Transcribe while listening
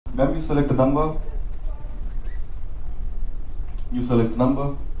Ma'am, you select a number. You select a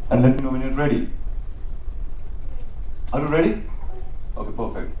number and let me know when you're ready. Are you ready? Okay,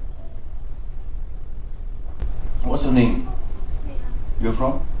 perfect. What's your name? You're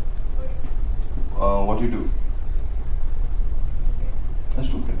from? What do you do? That's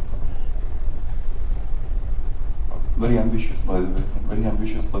too great. Very ambitious, by the way. Very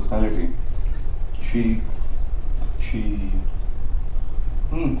ambitious personality.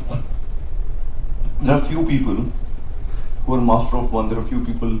 There are few people who are master of one. There are few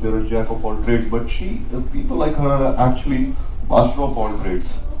people, they are jack of all trades. But people like her are actually master of all trades.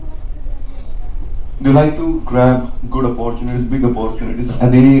 They like to grab good opportunities, big opportunities,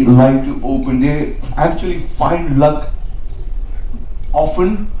 and they like to open. They actually find luck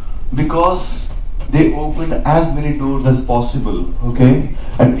often because they open as many doors as possible. Okay,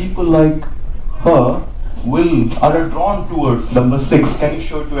 and people like her are drawn towards number 6. Can you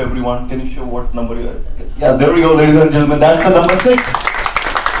show it to everyone? Can you show what number you are? Yeah, there we go, ladies and gentlemen. That's the number 6.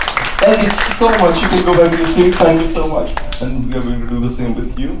 Thank you so much. You can go back to your seat. Thank you so much. And we are going to do the same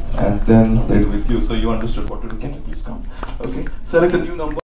with you, and then later with you. So you understood what to do. Can you please come? Okay. Select a new number.